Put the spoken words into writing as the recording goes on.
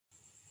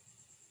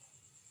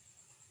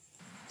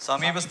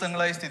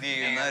സമീപസ്ഥങ്ങളായി സ്ഥിതി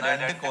ചെയ്യുന്ന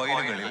രണ്ട്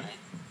കോയിലുകളിൽ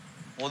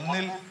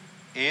ഒന്നിൽ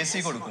AC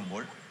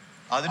കൊടുക്കുമ്പോൾ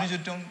അതിനു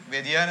ചുറ്റും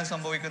വ്യതിയാനം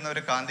സംഭവിക്കുന്ന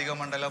ഒരു കാന്തിക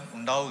മണ്ഡലം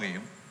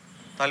ഉണ്ടാവുകയും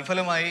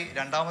തൽഫലമായി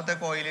രണ്ടാമത്തെ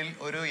കോയിലിൽ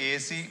ഒരു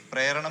AC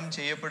പ്രേരണം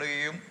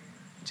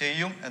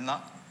ചെയ്യും എന്ന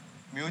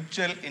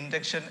മ്യൂച്വൽ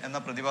ഇൻഡക്ഷൻ എന്ന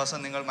പ്രതിഭാസം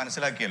നിങ്ങൾ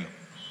മനസ്സിലാക്കിയല്ലോ.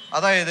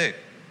 അതായത്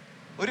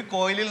ഒരു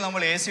കോയിലിൽ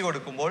നമ്മൾ AC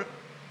കൊടുക്കുമ്പോൾ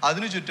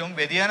അതിനു ചുറ്റും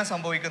വ്യതിയാനം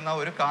സംഭവിക്കുന്ന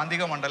ഒരു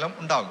കാന്തിക മണ്ഡലം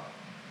ഉണ്ടാകും.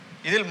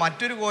 ഇതിൽ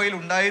മറ്റൊരു കോയിൽ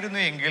ഉണ്ടായിരുന്നു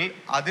എങ്കിൽ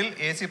അതിൽ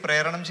AC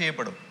പ്രേരണം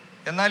ചെയ്യപ്പെടും.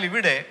 എന്നാൽ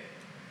ഇവിടെ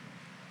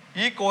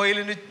ഈ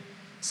കോയിലിന്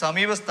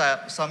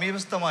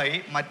സമീപസ്ഥമായി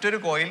മറ്റൊരു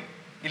കോയിൽ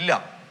ഇല്ല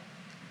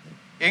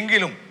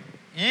എങ്കിലും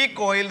ഈ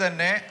കോയിൽ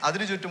തന്നെ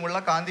അതിനു ചുറ്റുമുള്ള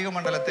കാന്തിക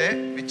മണ്ഡലത്തെ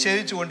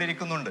വിച്ഛേദിച്ചു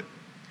കൊണ്ടിരിക്കുന്നുണ്ട്.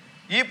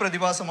 ഈ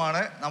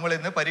പ്രതിഭാസമാണ് നമ്മൾ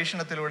ഇന്ന്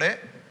പരീക്ഷണത്തിലൂടെ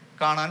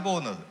കാണാൻ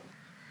പോകുന്നത്.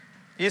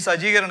 ഈ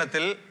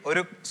സജ്ജീകരണത്തിൽ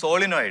ഒരു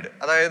സോളിനോയിഡ്,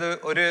 അതായത്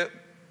ഒരു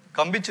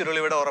കമ്പിച്ചുരുൾ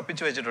ഇവിടെ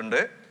ഉറപ്പിച്ചു വെച്ചിട്ടുണ്ട്.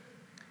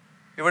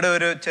 ഇവിടെ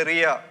ഒരു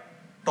ചെറിയ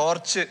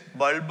ടോർച്ച്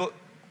ബൾബ്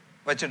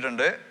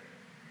വച്ചിട്ടുണ്ട്.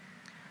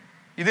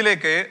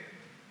 ഇതിലേക്ക്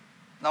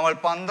നമ്മൾ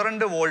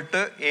 12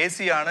 വോൾട്ട് AC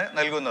ആണ്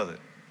നൽകുന്നത്.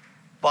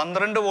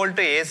 12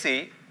 വോൾട്ട് AC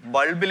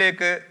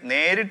ബൾബിലേക്ക്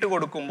നേരിട്ട്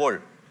കൊടുക്കുമ്പോൾ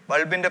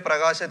ബൾബിൻ്റെ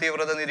പ്രകാശ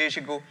തീവ്രത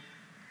നിരീക്ഷിക്കൂ.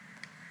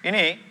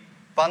 ഇനി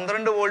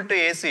 12 വോൾട്ട്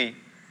AC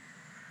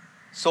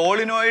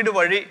സോളിനോയിഡ്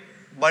വഴി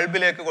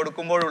ബൾബിലേക്ക്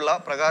കൊടുക്കുമ്പോഴുള്ള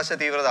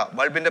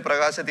ബൾബിൻ്റെ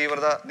പ്രകാശ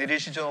തീവ്രത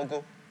നിരീക്ഷിച്ചു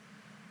നോക്കൂ.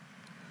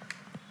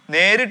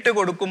 നേരിട്ട്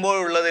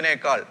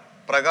കൊടുക്കുമ്പോഴുള്ളതിനേക്കാൾ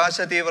പ്രകാശ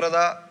തീവ്രത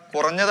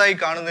കുറഞ്ഞതായി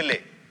കാണുന്നില്ലേ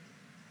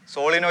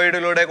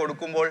സോളിനോയിഡിലൂടെ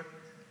കൊടുക്കുമ്പോൾ?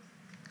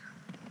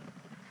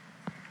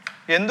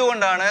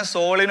 എന്തുകൊണ്ടാണ്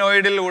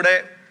സോളിനോയിഡിലൂടെ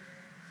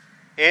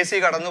AC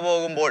കടന്നു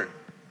പോകുമ്പോൾ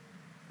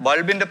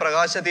ബൾബിൻ്റെ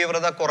പ്രകാശ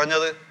തീവ്രത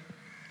കുറഞ്ഞത്?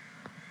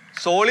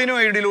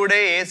 സോളിനോയിഡിലൂടെ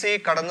AC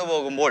കടന്നു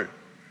പോകുമ്പോൾ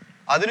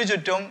അതിനു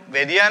ചുറ്റും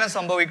വ്യതിയാനം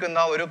സംഭവിക്കുന്ന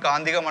ഒരു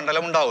കാന്തിക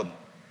മണ്ഡലം ഉണ്ടാകുന്നു.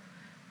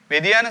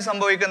 വ്യതിയാനം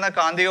സംഭവിക്കുന്ന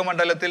കാന്തിക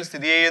മണ്ഡലത്തിൽ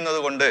സ്ഥിതി ചെയ്യുന്നത്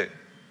കൊണ്ട്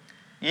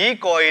ഈ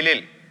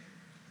കോയിലിൽ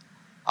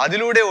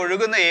അതിലൂടെ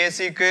ഒഴുകുന്ന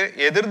ACക്ക്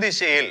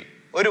എതിർദിശയിൽ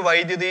ഒരു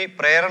വൈദ്യുതി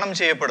പ്രേരണം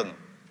ചെയ്യപ്പെടുന്നു.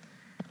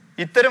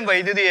 ഇത്തരം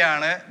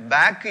വൈദ്യുതിയാണ്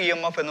ബാക്ക്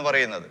EMF എന്ന്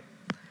പറയുന്നത്.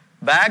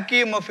 ബാക്ക്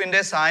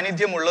EMFന്റെ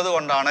സാന്നിധ്യം ഉള്ളത്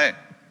കൊണ്ടാണ്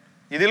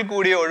ഇതിൽ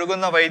കൂടി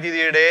ഒഴുകുന്ന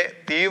വൈദ്യുതിയുടെ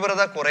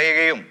തീവ്രത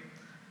കുറയുകയും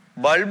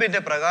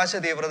ബൾബിന്റെ പ്രകാശ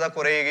തീവ്രത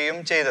കുറയുകയും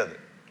ചെയ്തത്.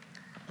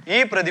 ഈ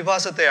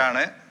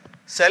പ്രതിഭാസത്തെയാണ്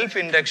സെൽഫ്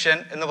ഇൻഡക്ഷൻ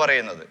എന്ന്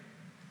പറയുന്നത്.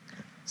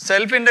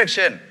 സെൽഫ്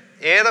ഇൻഡക്ഷൻ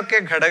ഏതൊക്കെ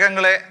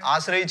ഘടകങ്ങളെ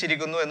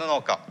ആശ്രയിച്ചിരിക്കുന്നു എന്ന്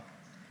നോക്കാം.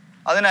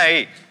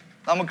 അതിനായി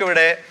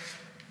നമുക്കിവിടെ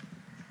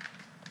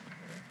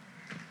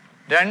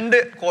 2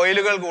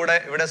 കോയിലുകൾ കൂടെ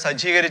ഇവിടെ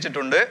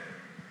സജ്ജീകരിച്ചിട്ടുണ്ട്.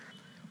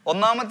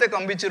 ഒന്നാമത്തെ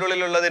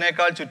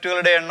കമ്പിച്ചുരുളിലുള്ളതിനേക്കാൾ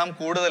ചുറ്റുകളുടെ എണ്ണം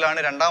കൂടുതലാണ്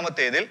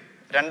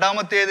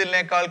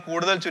രണ്ടാമത്തേതിനേക്കാൾ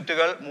കൂടുതൽ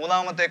ചുറ്റുകൾ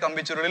മൂന്നാമത്തെ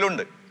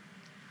കമ്പിച്ചുരുളിലുണ്ട്.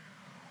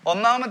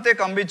 ഒന്നാമത്തെ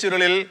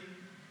കമ്പിച്ചുരുളിൽ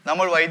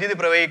നമ്മൾ വൈദ്യുതി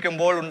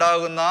പ്രവഹിക്കുമ്പോൾ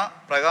ഉണ്ടാകുന്ന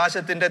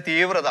പ്രകാശത്തിൻ്റെ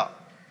തീവ്രത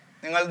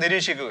നിങ്ങൾ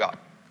നിരീക്ഷിക്കുക.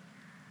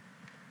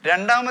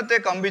 രണ്ടാമത്തെ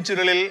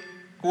കമ്പിച്ചുരുളിൽ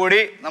കൂടി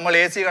നമ്മൾ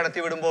AC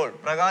കടത്തിവിടുമ്പോൾ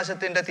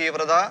പ്രകാശത്തിൻ്റെ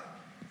തീവ്രത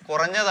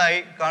കുറഞ്ഞതായി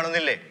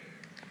കാണുന്നില്ലേ?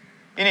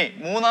 ഇനി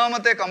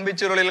മൂന്നാമത്തെ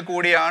കമ്പിച്ചുരുളിൽ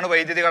കൂടിയാണ്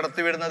വൈദ്യുതി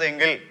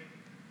കടത്തിവിടുന്നതെങ്കിൽ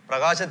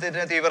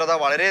പ്രകാശത്തിൻ്റെ തീവ്രത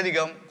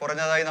വളരെയധികം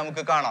കുറഞ്ഞതായി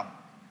നമുക്ക് കാണാം.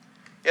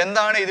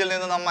 എന്താണ് ഇതിൽ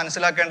നിന്ന് നാം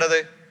മനസ്സിലാക്കേണ്ടത്?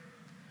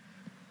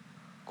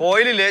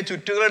 കോയിലിലെ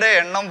ചുറ്റുകളുടെ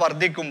എണ്ണം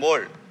വർദ്ധിക്കുമ്പോൾ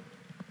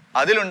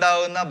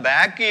അതിലുണ്ടാകുന്ന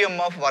ബാക്ക്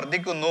EMF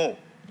വർദ്ധിക്കുന്നു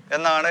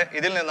എന്നാണ്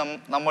ഇതിൽ നിന്നും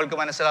നമ്മൾക്ക്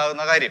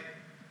മനസ്സിലാകുന്ന കാര്യം.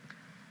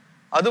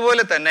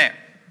 അതുപോലെ തന്നെ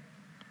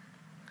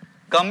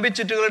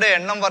കമ്പിച്ചുറ്റുകളുടെ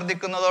എണ്ണം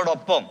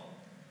വർദ്ധിക്കുന്നതോടൊപ്പം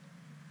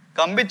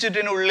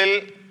കമ്പിച്ചുറ്റിനുള്ളിൽ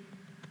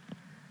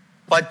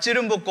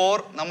പച്ചിരുമ്പ് കോർ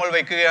നമ്മൾ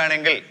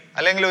വയ്ക്കുകയാണെങ്കിൽ,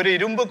 അല്ലെങ്കിൽ ഒരു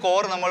ഇരുമ്പ്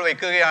കോർ നമ്മൾ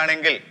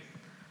വയ്ക്കുകയാണെങ്കിൽ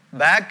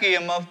ബാക്ക്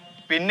EMF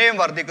പിന്നെയും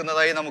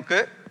വർദ്ധിക്കുന്നതായി നമുക്ക്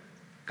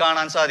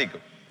കാണാൻ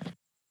സാധിക്കും.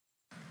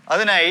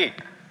 അതിനായി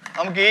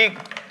നമുക്ക് ഈ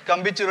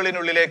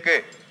കമ്പിച്ചുരുളിനുള്ളിലേക്ക്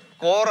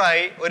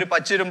കോറായി ഒരു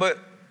പച്ചിരുമ്പ്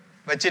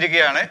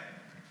വച്ചിരിക്കുകയാണ്.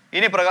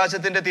 ഇനി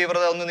പ്രകാശത്തിൻ്റെ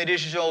തീവ്രത ഒന്ന്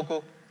നിരീക്ഷിച്ചു നോക്കൂ.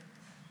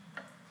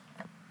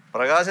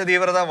 പ്രകാശ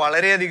തീവ്രത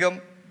വളരെയധികം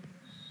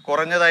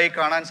കുറഞ്ഞതായി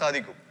കാണാൻ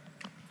സാധിക്കും.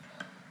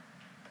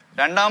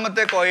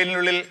 രണ്ടാമത്തെ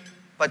കോയിലിനുള്ളിൽ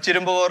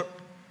പച്ചിരുമ്പ് കോർ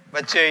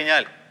വെച്ച്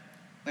കഴിഞ്ഞാൽ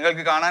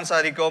നിങ്ങൾക്ക് കാണാൻ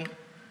സാധിക്കും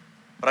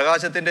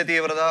പ്രകാശത്തിൻ്റെ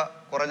തീവ്രത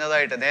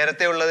കുറഞ്ഞതായിട്ട്.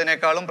 നേരത്തെ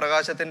ഉള്ളതിനേക്കാളും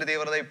പ്രകാശത്തിൻ്റെ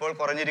തീവ്രത ഇപ്പോൾ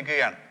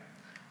കുറഞ്ഞിരിക്കുകയാണ്.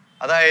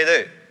 അതായത്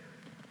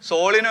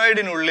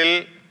സോളിനോയിഡിനുള്ളിൽ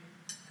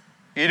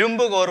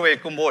ഇരുമ്പ് കോർ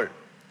വയ്ക്കുമ്പോൾ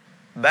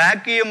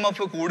ബാക്ക് EMF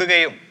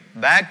കൂടുകയും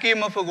ബാക്ക്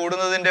EMF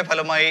കൂടുന്നതിൻ്റെ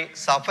ഫലമായി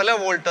സഫല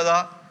വോൾട്ടത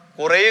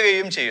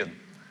കുറയുകയും ചെയ്യുന്നു.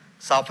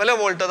 സഫല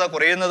വോൾട്ടത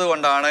കുറയുന്നത്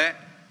കൊണ്ടാണ്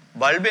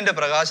ബൾബിൻ്റെ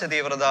പ്രകാശ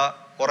തീവ്രത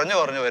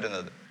കുറഞ്ഞു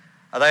വരുന്നത്.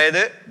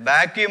 അതായത്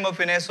ബാക്ക്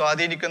EMFനെ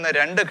സ്വാധീനിക്കുന്ന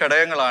 2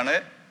 ഘടകങ്ങളാണ്.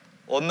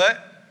 ഒന്ന്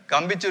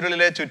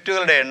കമ്പിച്ചുരുളിലെ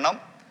ചുറ്റുകളുടെ എണ്ണം,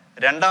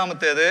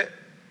 രണ്ടാമത്തേത്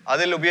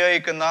അതിൽ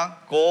ഉപയോഗിക്കുന്ന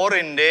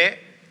കോറിൻ്റെ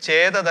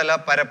ഛേദതല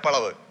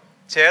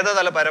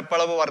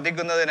പരപ്പളവ്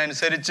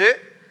വർദ്ധിക്കുന്നതിനനുസരിച്ച്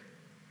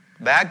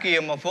ബാക്ക്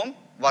EMFും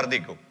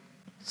വർദ്ധിക്കും.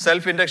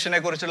 സെൽഫ് ഇൻഡക്ഷനെ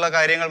കുറിച്ചുള്ള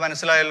കാര്യങ്ങൾ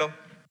മനസ്സിലായല്ലോ.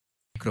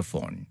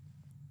 മൈക്രോഫോൺ,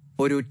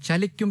 ഒരു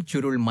ചലിക്കും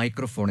ചുരുൾ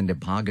മൈക്രോഫോണിന്റെ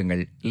ഭാഗങ്ങൾ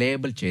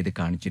ലേബൽ ചെയ്ത്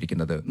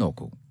കാണിച്ചിരിക്കുന്നത്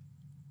നോക്കൂ.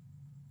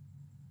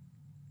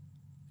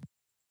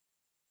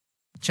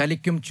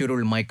 ചലിക്കും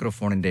ചുരുൾ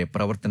മൈക്രോഫോണിന്റെ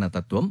പ്രവർത്തന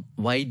തത്വം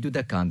വൈദ്യുത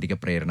കാന്തിക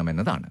പ്രേരണം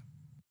എന്നതാണ്.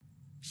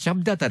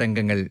 ശബ്ദ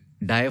തരംഗങ്ങൾ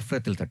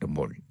ഡയഫ്രത്തിൽ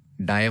തട്ടുമ്പോൾ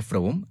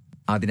ഡയഫ്രവും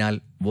അതിനാൽ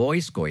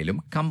വോയിസ് കോയിലും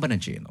കമ്പനം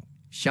ചെയ്യുന്നു.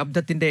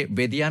 ശബ്ദത്തിന്റെ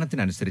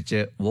വ്യതിയാനത്തിനനുസരിച്ച്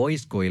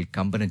വോയിസ് കോയിൽ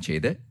കമ്പനം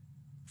ചെയ്ത്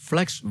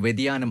ഫ്ലക്സ്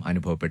വ്യതിയാനം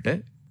അനുഭവപ്പെട്ട്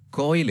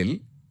കോയിലിൽ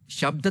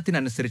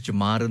ശബ്ദത്തിനനുസരിച്ച്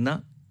മാറുന്ന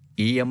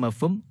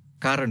EMFും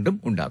കറണ്ടും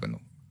ഉണ്ടാകുന്നു.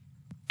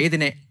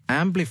 ഇതിനെ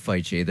ആംപ്ലിഫൈ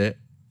ചെയ്ത്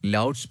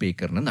ലൗഡ്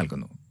സ്പീക്കറിന്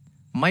നൽകുന്നു.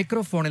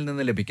 മൈക്രോഫോണിൽ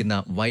നിന്ന് ലഭിക്കുന്ന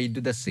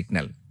വൈദ്യുത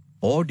സിഗ്നൽ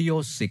ഓഡിയോ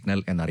സിഗ്നൽ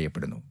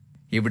എന്നറിയപ്പെടുന്നു.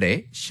 ഇവിടെ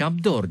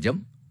ശബ്ദോർജം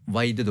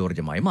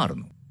വൈദ്യുതോർജമായി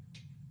മാറുന്നു.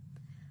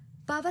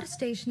 പവർ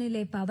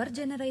സ്റ്റേഷനിലെ പവർ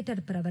ജനറേറ്റർ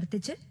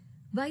പ്രവർത്തിച്ച്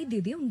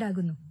വൈദ്യുതി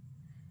ഉണ്ടാകുന്നു.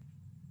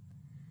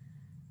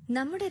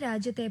 നമ്മുടെ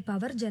രാജ്യത്തെ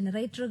പവർ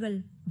ജനറേറ്ററുകൾ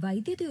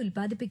വൈദ്യുതി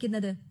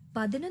ഉൽപ്പാദിപ്പിക്കുന്നത്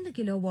 11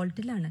 കിലോ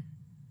വോൾട്ടിലാണ്.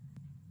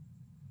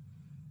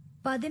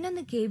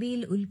 11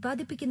 kVയിൽ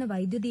ഉൽപ്പാദിപ്പിക്കുന്ന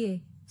വൈദ്യുതിയെ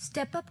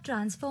സ്റ്റെപ്പ് അപ്പ്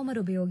ട്രാൻസ്ഫോമർ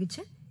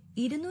ഉപയോഗിച്ച്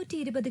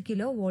 220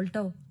 കിലോ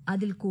വോൾട്ടോ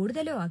അതിൽ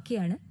കൂടുതലോ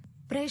ആക്കിയാണ്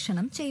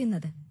പ്രേഷണം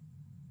ചെയ്യുന്നത്.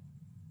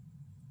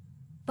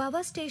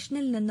 പവർ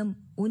സ്റ്റേഷനിൽ നിന്നും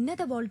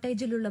ഉന്നത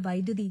വോൾട്ടേജിലുള്ള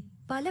വൈദ്യുതി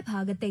പല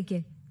ഭാഗത്തേക്ക്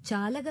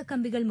ചാലക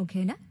കമ്പികൾ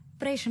മുഖേന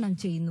പ്രേഷണം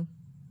ചെയ്യുന്നു.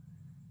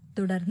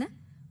 തുടർന്ന്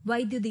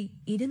വൈദ്യുതി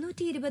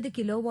 220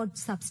 കിലോവാട്ട്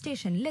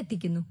സബ്സ്റ്റേഷനിൽ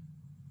എത്തിക്കുന്നു.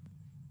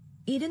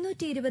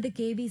 220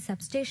 kV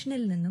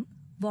സബ്സ്റ്റേഷനിൽ നിന്നും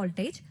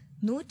വോൾട്ടേജ്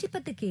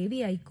 110 kV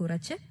ആയി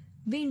കുറച്ച്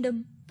വീണ്ടും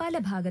പല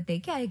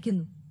ഭാഗത്തേക്ക്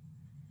അയക്കുന്നു.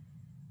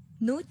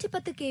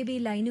 110 kV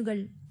ലൈനുകൾ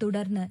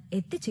തുടർന്ന്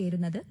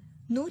എത്തിച്ചേരുന്നത്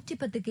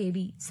 110 kV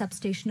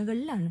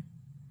സബ്സ്റ്റേഷനുകളിലാണ്.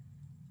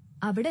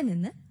 അവിടെ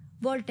നിന്ന്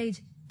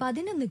വോൾട്ടേജ്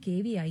 11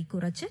 kV ആയി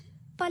കുറച്ച്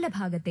പല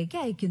ഭാഗത്തേക്ക്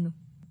അയക്കുന്നു.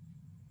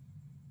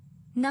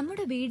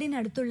 നമ്മുടെ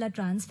വീടിനടുത്തുള്ള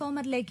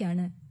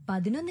ട്രാൻസ്ഫോമറിലേക്കാണ്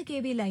 11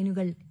 kV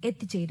ലൈനുകൾ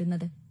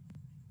എത്തിച്ചേരുന്നത്.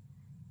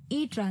 ഈ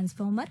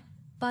ട്രാൻസ്ഫോമർ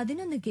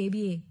 11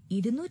 kVയെ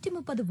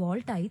 230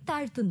 വോൾട്ടായി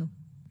താഴ്ത്തുന്നു.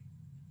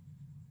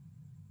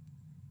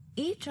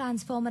 ഈ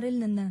ട്രാൻസ്ഫോമറിൽ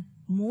നിന്ന്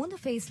 3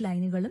 ഫേസ്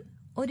ലൈനുകളും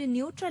ഒരു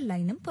ന്യൂട്രൽ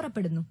ലൈനും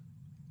പുറപ്പെടുന്നു.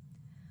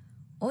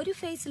 ഒരു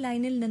ഫേസ്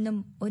ലൈനിൽ നിന്നും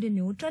ഒരു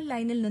ന്യൂട്രൽ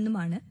ലൈനിൽ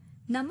നിന്നുമാണ്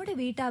നമ്മുടെ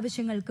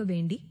വീട്ടാവശ്യങ്ങൾക്ക്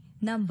വേണ്ടി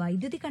നാം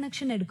വൈദ്യുതി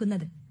കണക്ഷൻ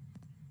എടുക്കുന്നത്.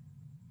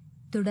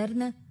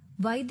 തുടർന്ന്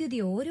വൈദ്യുതി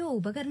ഓരോ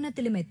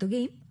ഉപകരണത്തിലും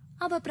എത്തുകയും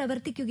അവ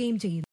പ്രവർത്തിക്കുകയും ചെയ്യുന്നു.